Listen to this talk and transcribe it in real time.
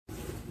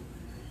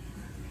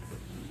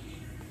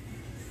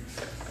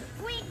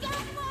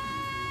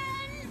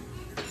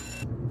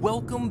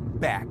Welcome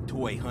back,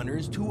 toy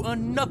hunters, to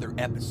another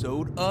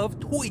episode of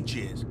Toy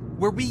Jizz,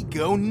 where we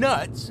go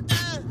nuts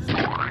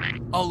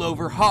all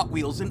over Hot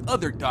Wheels and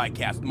other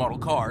die-cast model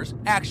cars,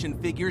 action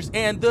figures,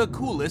 and the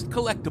coolest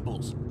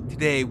collectibles.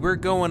 Today, we're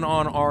going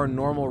on our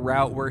normal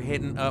route. We're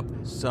hitting up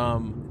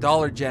some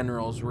Dollar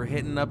Generals. We're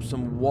hitting up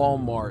some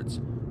Walmarts.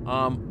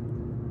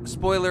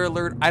 Spoiler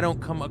alert, I don't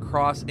come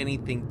across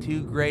anything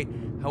too great.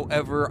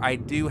 However, I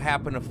do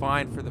happen to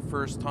find for the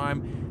first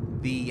time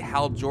the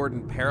Hal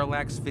Jordan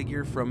Parallax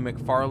figure from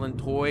McFarlane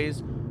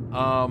Toys.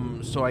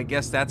 So I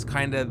guess that's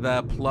kind of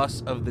the plus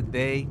of the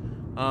day.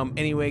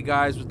 Anyway,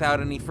 guys, without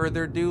any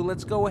further ado,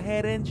 let's go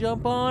ahead and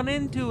jump on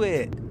into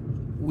it.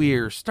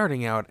 We're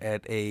starting out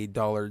at a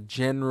Dollar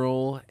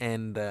General,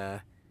 and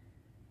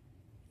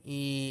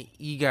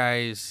you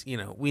guys,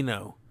 we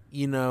know.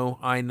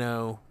 I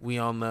know, we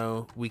all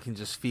know, we can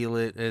just feel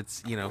it.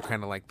 It's,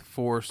 kind of like the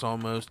Force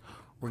almost.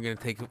 We're going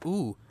to take it.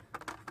 Ooh.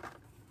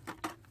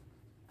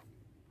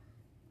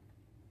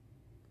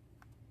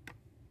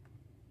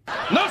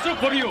 Nothing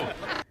for you.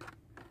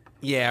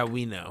 Yeah,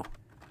 we know.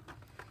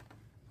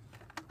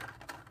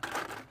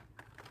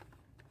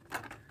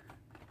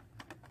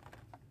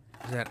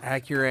 Is that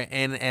Acura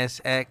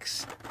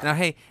NSX? Now,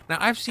 hey,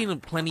 I've seen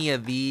plenty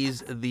of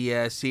these,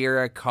 the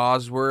Sierra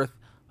Cosworth.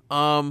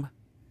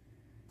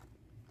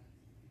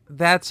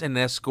 That's an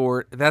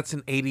Escort. That's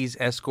an 80s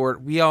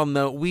Escort. We all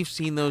know. We've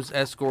seen those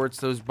Escorts,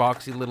 those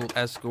boxy little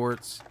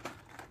Escorts.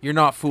 You're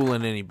not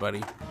fooling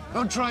anybody.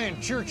 Don't try and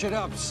church it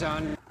up,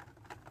 son.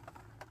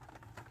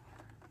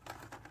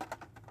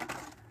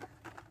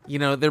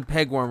 They're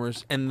peg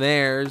warmers. And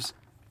there's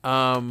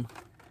the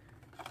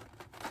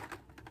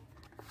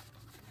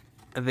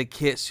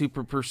Kit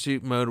Super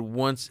Pursuit mode.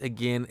 Once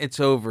again,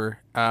 it's over.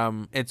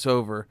 It's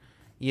over.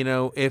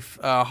 If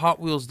Hot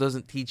Wheels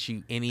doesn't teach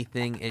you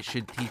anything, it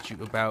should teach you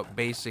about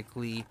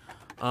basically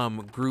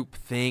group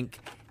think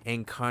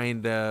and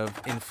kind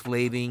of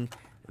inflating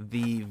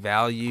the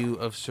value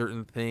of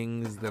certain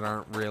things that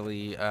aren't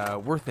really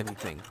worth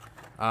anything.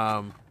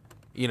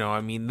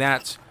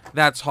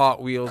 That's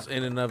Hot Wheels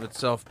in and of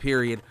itself,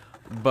 period.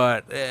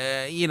 But,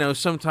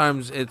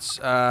 sometimes it's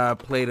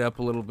played up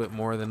a little bit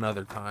more than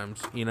other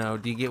times. Do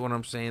you get what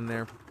I'm saying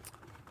there?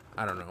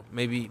 I don't know.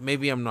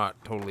 Maybe I'm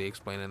not totally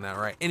explaining that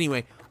right.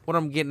 Anyway, what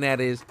I'm getting at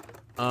is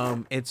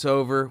it's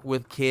over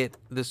with Kit,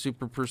 the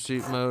Super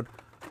Pursuit mode.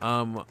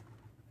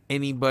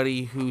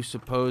 Anybody who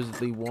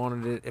supposedly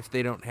wanted it, if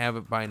they don't have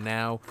it by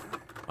now,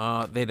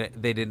 they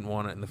didn't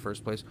want it in the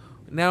first place.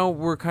 Now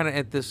we're kind of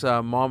at this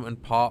mom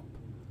and pop.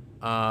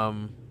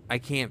 I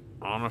can't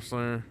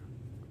honestly.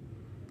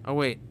 Oh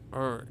wait,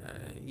 or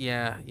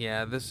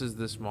yeah. This is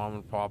this mom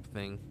and pop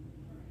thing.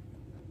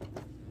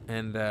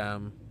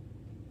 And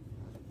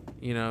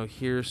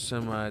here's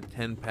some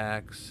 10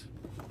 packs.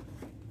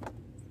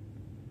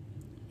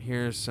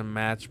 Here's some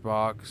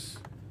Matchbox.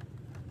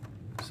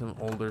 Some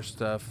older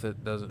stuff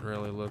that doesn't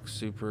really look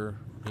super,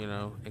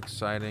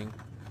 exciting.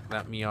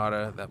 That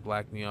Miata, that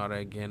black Miata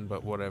again,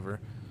 but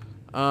whatever.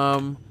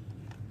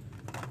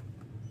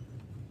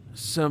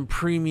 Some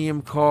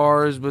premium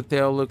cars, but they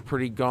all look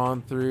pretty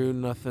gone through.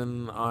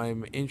 Nothing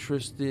I'm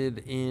interested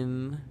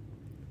in.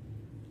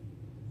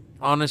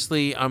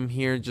 Honestly, I'm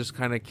here just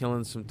kind of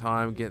killing some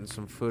time, getting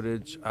some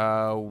footage.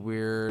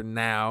 We're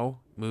now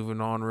moving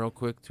on real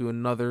quick to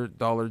another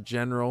Dollar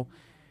General.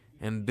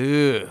 And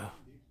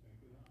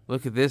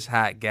look at this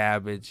hot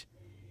garbage.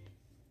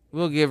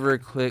 We'll give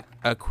her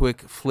a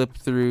quick flip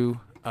through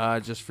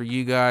just for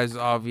you guys,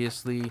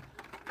 obviously.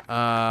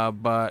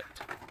 But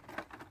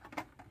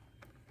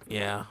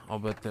yeah, I'll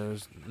bet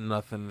there's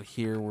nothing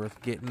here worth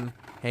getting.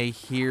 Hey,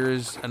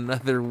 here's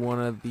another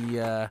one of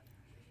the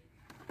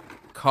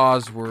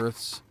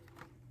Cosworths.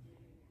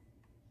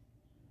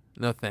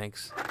 No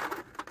thanks.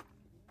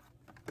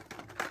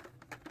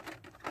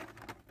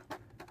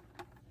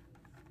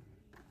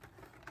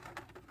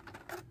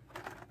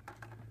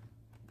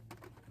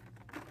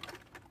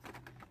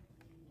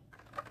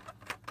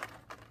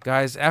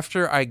 Guys,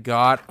 after I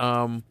got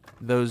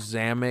those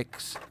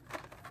Zamex,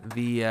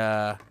 the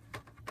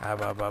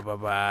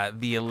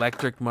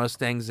electric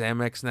Mustang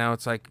Zamex, now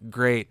it's like,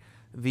 great.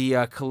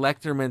 The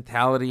collector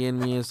mentality in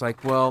me is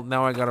like, well,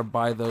 now I gotta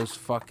buy those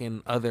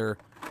fucking other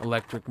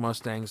electric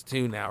Mustangs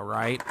too now,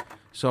 right?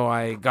 So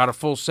I got a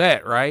full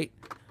set, right?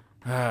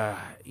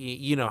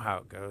 You know how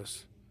it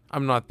goes.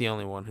 I'm not the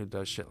only one who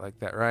does shit like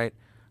that, right?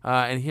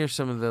 And here's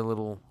some of the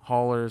little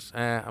haulers.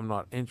 I'm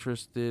not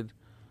interested.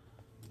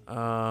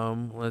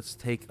 Let's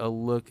take a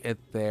look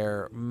at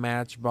their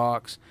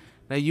Matchbox.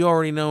 Now, you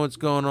already know what's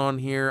going on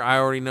here. I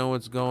already know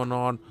what's going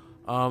on.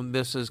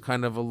 This is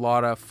kind of a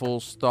lot of full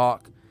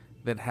stock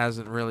that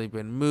hasn't really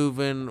been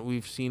moving.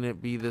 We've seen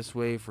it be this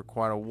way for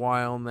quite a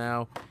while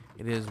now.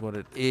 It is what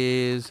it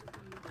is.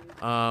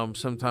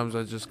 Sometimes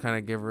I just kind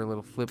of give her a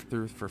little flip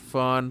through for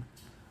fun.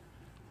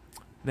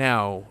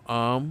 Now,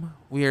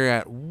 we are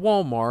at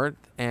Walmart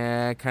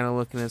and kind of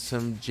looking at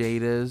some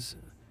Jadas.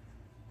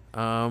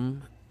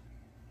 And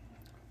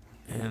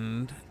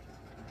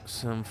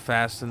some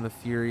Fast and the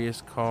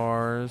Furious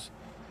cars.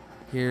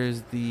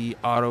 Here's the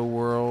Auto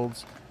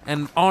Worlds.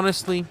 And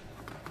honestly,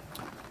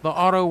 the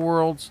Auto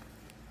Worlds,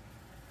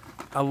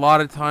 a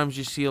lot of times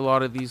you see a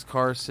lot of these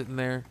cars sitting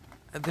there.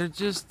 They're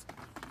just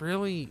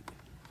really...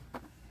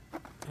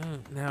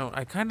 Now,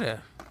 I kind of...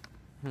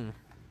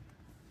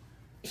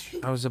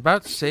 I was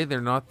about to say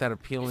they're not that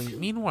appealing.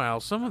 Meanwhile,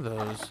 some of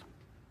those...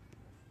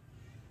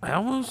 I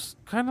almost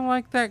kind of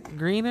like that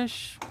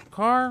greenish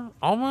car.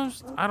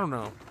 Almost. I don't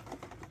know.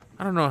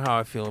 I don't know how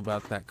I feel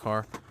about that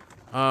car.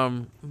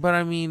 But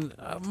I mean,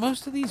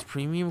 most of these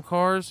premium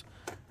cars,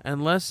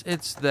 unless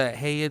it's the,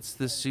 hey, it's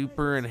the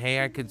super, and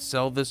hey, I could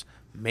sell this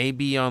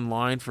maybe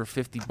online for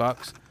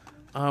 $50.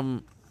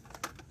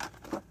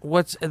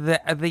 What's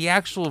the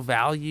actual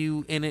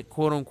value in it,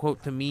 quote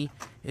unquote, to me,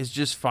 is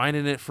just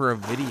finding it for a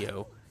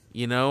video.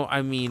 You know,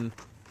 I mean,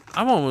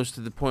 I'm almost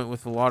to the point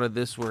with a lot of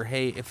this where,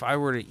 hey, if I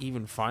were to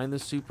even find the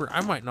super,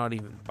 I might not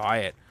even buy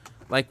it.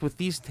 Like with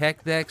these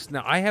tech decks,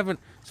 now I haven't,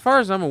 as far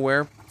as I'm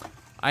aware,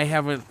 I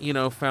haven't, you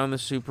know, found the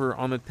super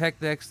on the tech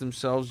decks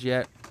themselves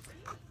yet.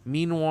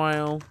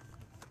 Meanwhile,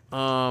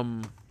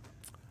 on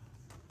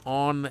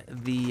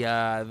the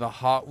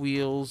Hot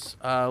Wheels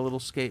little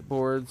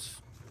skateboards,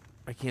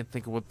 I can't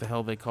think of what the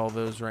hell they call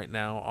those right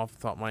now off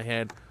the top of my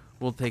head.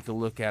 We'll take a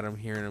look at them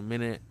here in a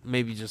minute.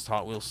 Maybe just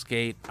Hot Wheels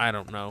skate. I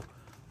don't know.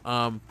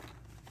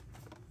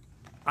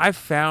 I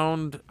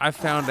found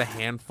a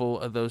handful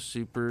of those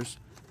supers.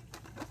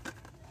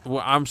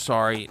 Well, I'm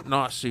sorry,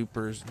 not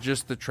supers,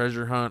 just the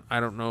treasure hunt. I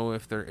don't know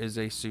if there is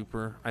a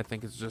super. I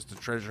think it's just a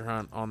treasure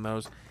hunt on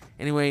those.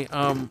 Anyway,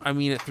 I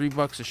mean, at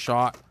 $3 a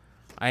shot,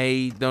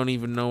 I don't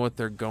even know what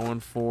they're going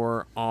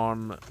for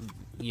on,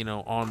 you know,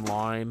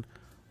 online.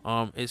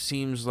 It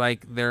seems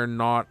like they're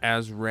not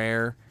as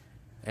rare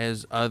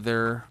as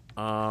other,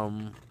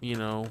 you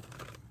know,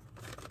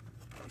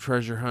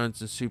 treasure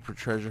hunts and super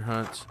treasure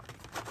hunts.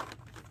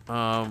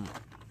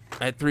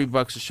 At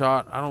 $3 a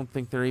shot, I don't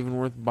think they're even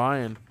worth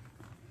buying.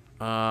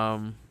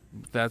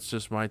 That's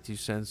just my 2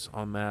 cents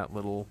on that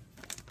little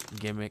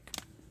gimmick.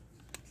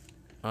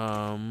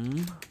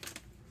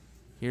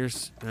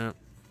 Here's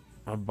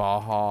a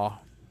Baja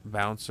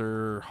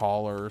bouncer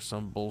hauler or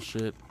some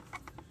bullshit.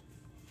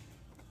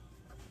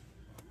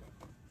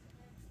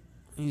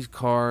 These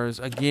cars,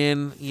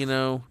 again, you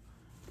know,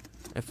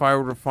 if I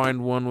were to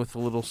find one with a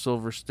little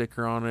silver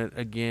sticker on it,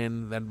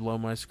 again, that'd blow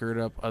my skirt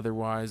up.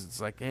 Otherwise,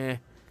 it's like, I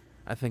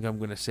think I'm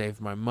going to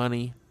save my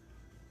money.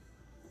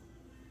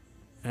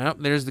 Yep,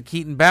 there's the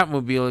Keaton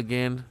Batmobile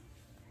again.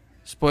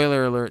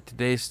 Spoiler alert,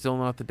 today's still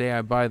not the day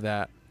I buy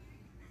that.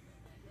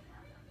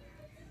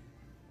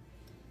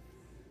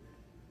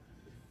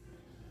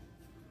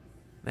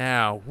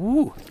 Now,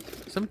 woo,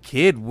 some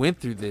kid went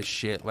through this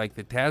shit like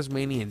the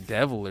Tasmanian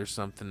Devil or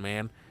something,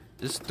 man.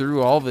 Just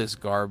threw all this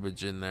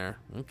garbage in there.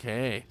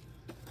 Okay.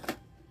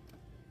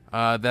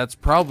 That's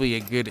probably a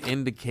good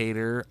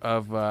indicator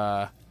of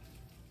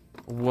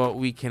what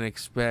we can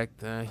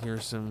expect.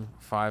 Here's some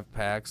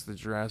 5-packs, the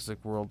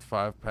Jurassic World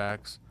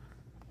 5-packs.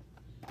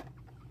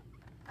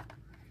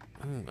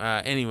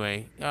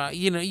 Anyway,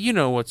 you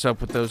know what's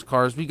up with those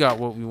cars. We got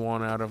what we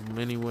want out of them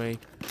anyway.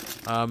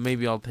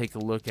 Maybe I'll take a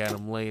look at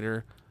them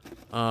later.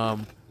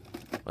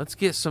 Let's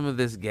get some of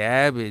this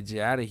garbage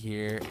out of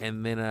here,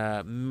 and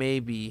then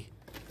maybe,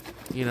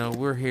 you know,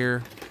 we're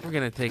here. We're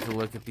gonna take a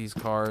look at these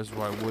cars.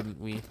 Why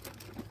wouldn't we?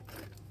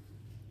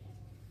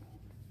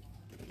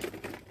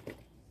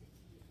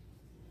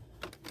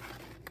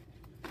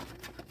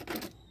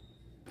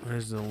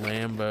 Where's the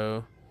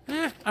Lambo?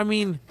 I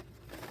mean,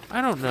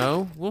 I don't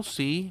know. We'll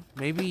see.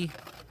 Maybe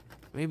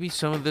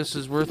some of this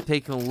is worth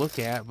taking a look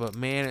at. But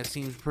man, it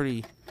seems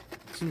pretty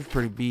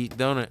beat,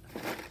 don't it?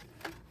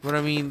 But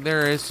I mean,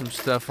 there is some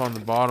stuff on the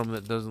bottom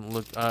that doesn't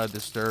look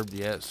disturbed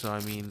yet. So I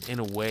mean, in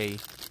a way,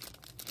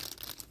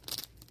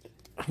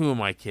 who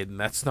am I kidding?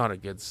 That's not a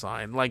good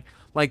sign. Like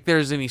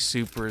there's any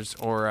supers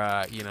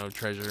or you know,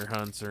 treasure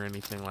hunts or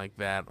anything like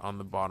that on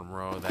the bottom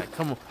row of that.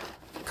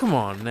 Come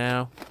on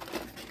now.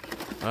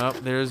 Oh,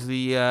 there's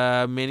the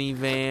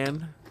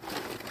minivan.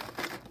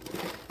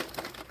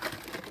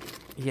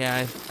 Yeah,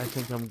 I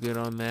think I'm good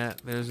on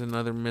that. There's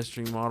another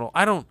mystery model.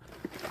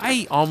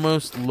 I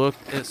almost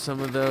looked at some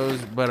of those,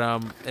 but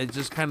it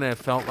just kind of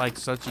felt like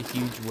such a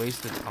huge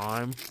waste of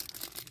time.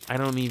 I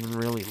don't even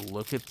really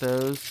look at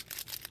those.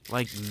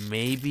 Like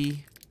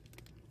maybe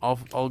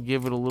I'll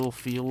give it a little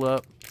feel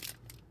up.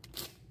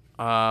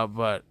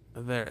 But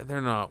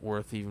they're not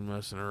worth even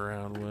messing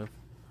around with.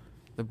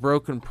 The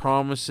Broken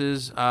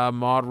Promises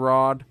mod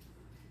rod.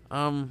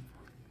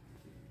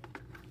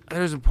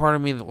 There's a part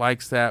of me that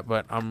likes that,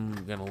 but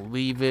I'm gonna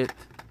leave it.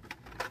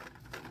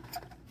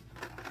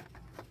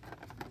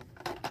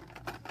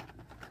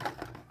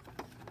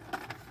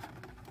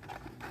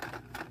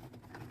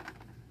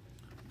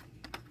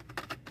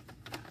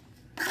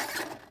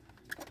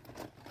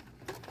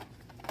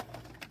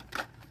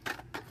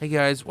 Hey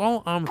guys,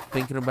 while I'm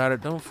thinking about it,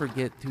 don't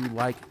forget to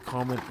like,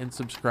 comment, and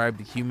subscribe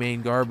to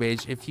Humane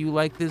Garbage if you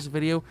like this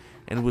video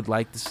and would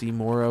like to see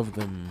more of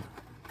them.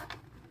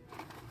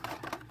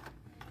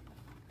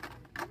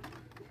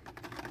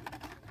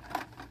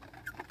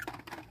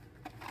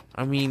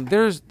 I mean,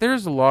 there's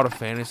a lot of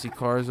fantasy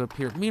cars up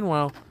here.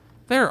 Meanwhile,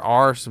 there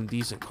are some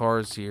decent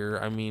cars here.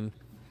 I mean,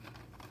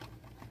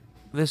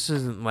 this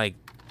isn't like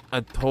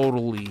a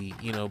totally,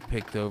 you know,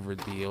 picked over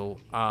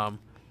deal. I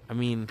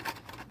mean,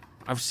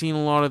 I've seen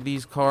a lot of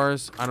these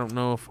cars. I don't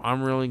know if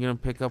I'm really gonna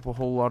pick up a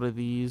whole lot of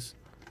these.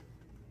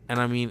 And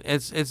I mean,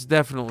 it's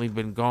definitely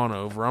been gone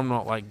over. I'm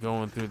not like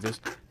going through this.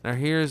 Now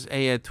here's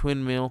a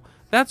twin mill.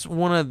 That's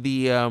one of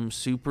the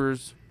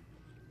supers.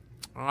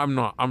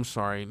 I'm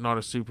sorry, not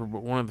a super,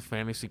 but one of the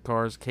fantasy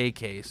cars,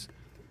 K-Case.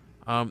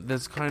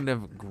 That's kind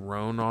of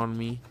grown on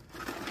me.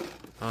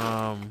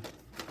 Oh,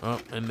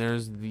 and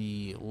there's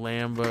the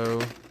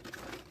Lambo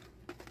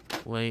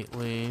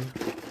lately.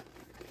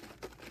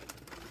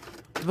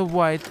 The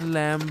white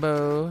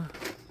Lambo.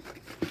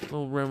 A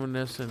little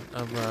reminiscent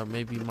of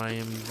maybe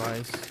Miami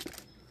Vice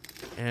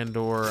and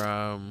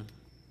or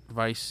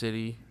Vice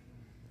City.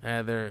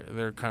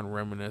 They're kind of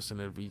reminiscent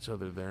of each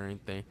other there,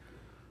 ain't they?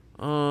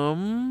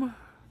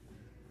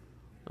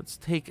 Let's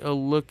take a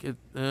look at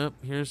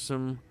here's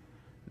some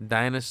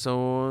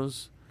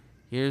dinosaurs.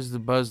 Here's the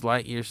Buzz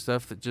Lightyear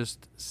stuff that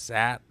just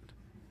sat.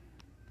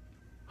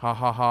 Ha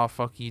ha ha,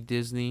 fuck you,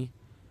 Disney.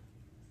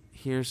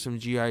 Here's some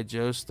G.I.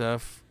 Joe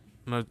stuff.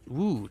 Now,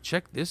 ooh,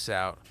 check this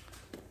out.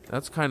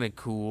 That's kind of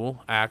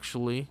cool,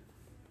 actually.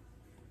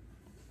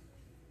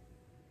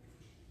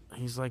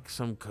 He's like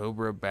some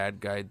Cobra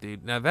bad guy,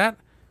 dude. Now that,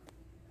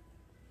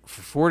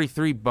 for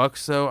 43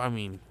 bucks though, I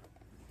mean,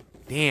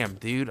 damn,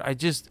 dude. I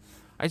just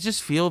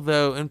feel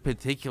though, in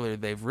particular,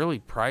 they've really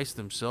priced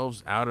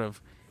themselves out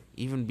of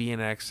even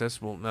being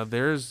accessible. Now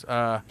there's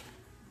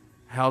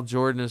Hal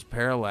Jordan's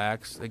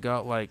Parallax. They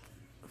got like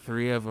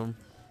 3 of them.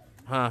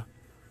 Huh.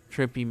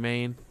 Trippy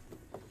main.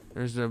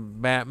 There's a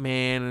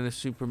Batman and a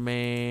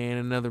Superman,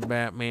 another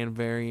Batman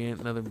variant,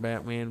 another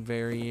Batman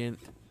variant.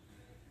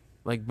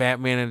 Like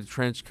Batman in a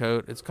trench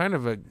coat. It's kind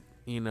of a,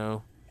 you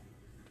know,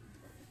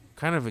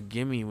 kind of a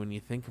gimme when you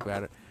think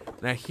about it.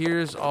 Now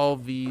here's all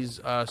these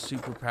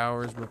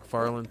superpowers,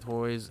 McFarlane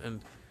Toys,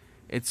 and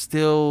it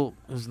still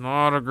is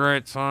not a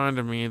great sign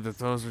to me that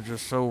those are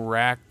just so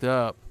racked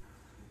up.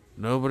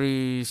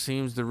 Nobody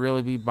seems to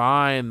really be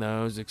buying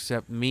those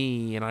except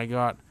me, and I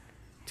got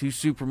 2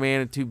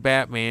 Superman and 2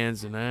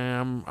 Batmans, and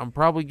I'm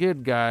probably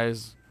good,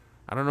 guys.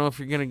 I don't know if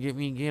you're gonna get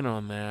me again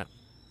on that.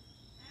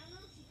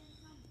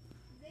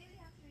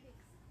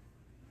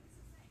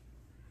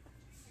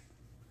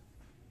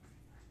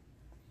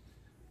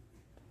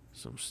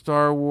 Some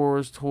Star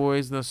Wars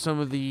toys. Now some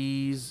of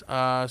these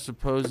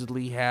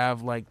supposedly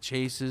have like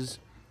chases,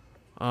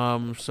 so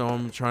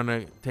I'm trying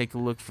to take a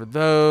look for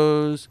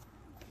those.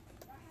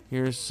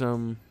 Here's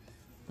some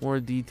more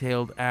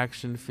detailed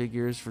action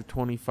figures for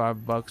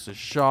 25 bucks a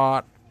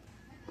shot.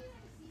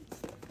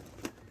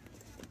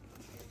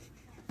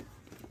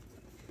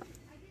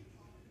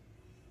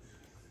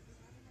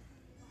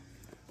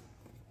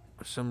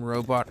 Some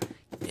robot.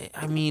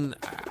 I mean,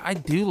 I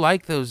do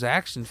like those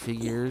action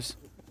figures.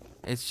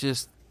 It's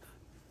just,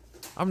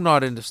 I'm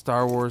not into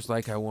Star Wars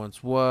like I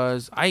once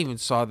was. I even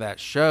saw that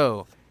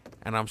show,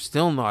 and I'm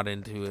still not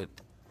into it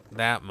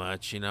that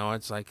much, you know.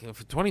 It's like,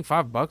 for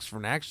 25 bucks for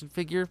an action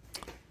figure,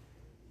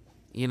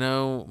 you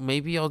know,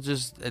 maybe I'll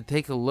just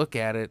take a look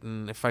at it,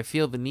 and if I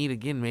feel the need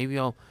again, maybe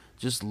I'll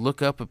just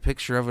look up a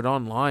picture of it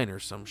online or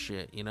some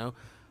shit, you know.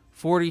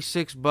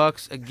 46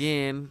 bucks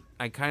again.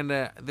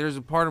 There's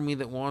a part of me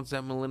that wants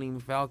that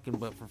Millennium Falcon,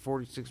 but for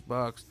 46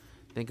 bucks,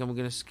 I think I'm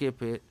gonna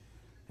skip it.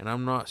 And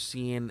I'm not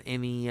seeing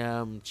any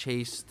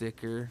chase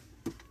sticker.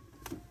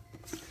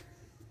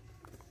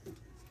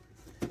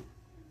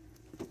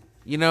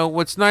 You know,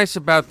 what's nice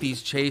about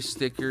these chase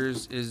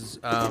stickers is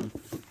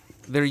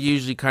they're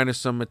usually kind of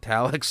some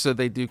metallic, so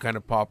they do kind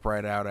of pop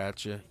right out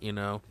at you, you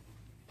know.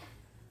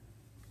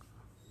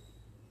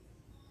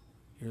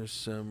 Here's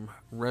some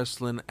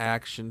wrestling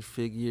action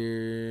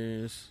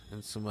figures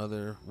and some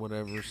other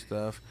whatever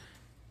stuff.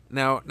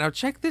 Now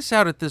check this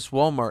out at this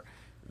Walmart.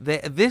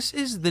 This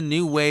is the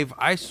new wave,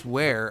 I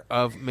swear,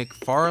 of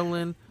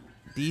McFarlane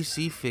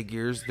DC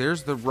figures.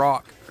 There's The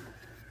Rock.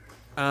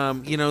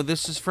 You know,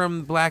 this is from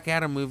the Black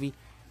Adam movie,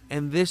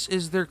 and this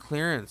is their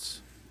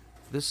clearance.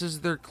 This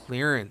is their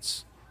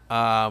clearance,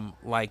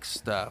 like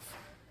stuff.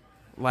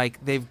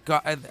 Like they've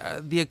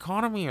got the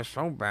economy is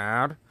so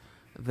bad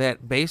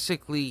that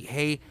basically,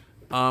 hey,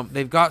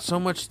 they've got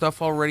so much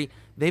stuff already.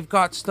 They've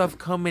got stuff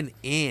coming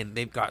in.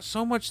 They've got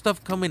so much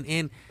stuff coming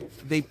in.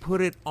 They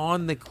put it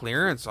on the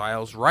clearance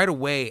aisles right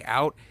away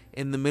out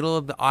in the middle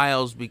of the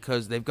aisles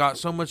because they've got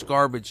so much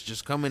garbage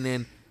just coming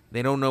in.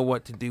 They don't know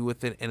what to do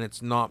with it, and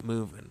it's not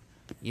moving.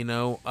 You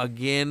know,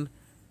 again,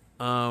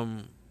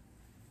 from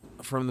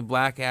the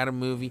Black Adam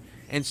movie.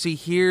 And see,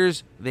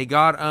 they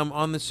got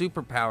on the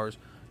superpowers.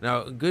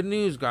 Now, good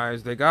news,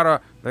 guys. They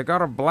got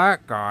a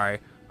black guy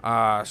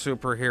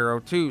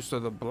superhero too. So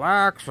the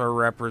blacks are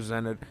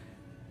represented.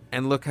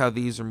 And look how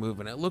these are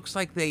moving. It looks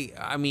like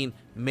I mean,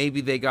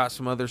 maybe they got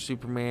some other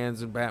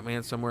Supermans and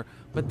Batman somewhere,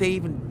 but they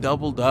even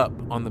doubled up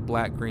on the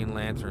black Green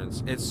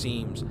Lanterns, it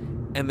seems,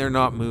 and they're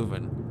not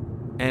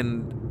moving.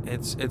 And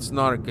it's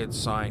not a good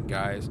sign,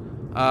 guys.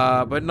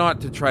 but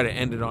not to try to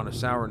end it on a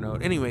sour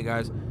note. Anyway,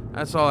 guys,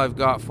 that's all I've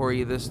got for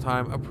you this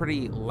time. A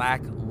pretty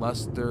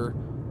lackluster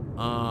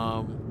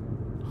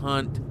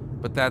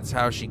hunt, but that's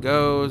how she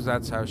goes.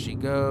 That's how she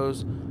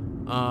goes.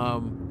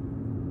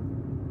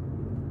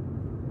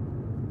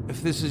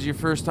 If this is your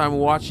first time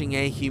watching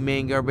a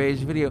Humane Garbage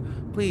video,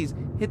 please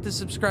hit the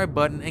subscribe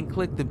button and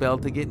click the bell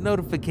to get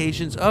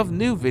notifications of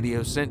new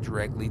videos sent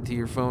directly to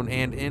your phone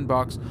and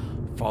inbox.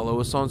 Follow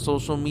us on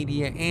social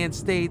media and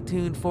stay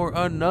tuned for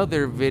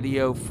another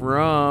video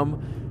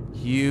from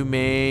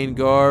Humane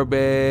Garbage.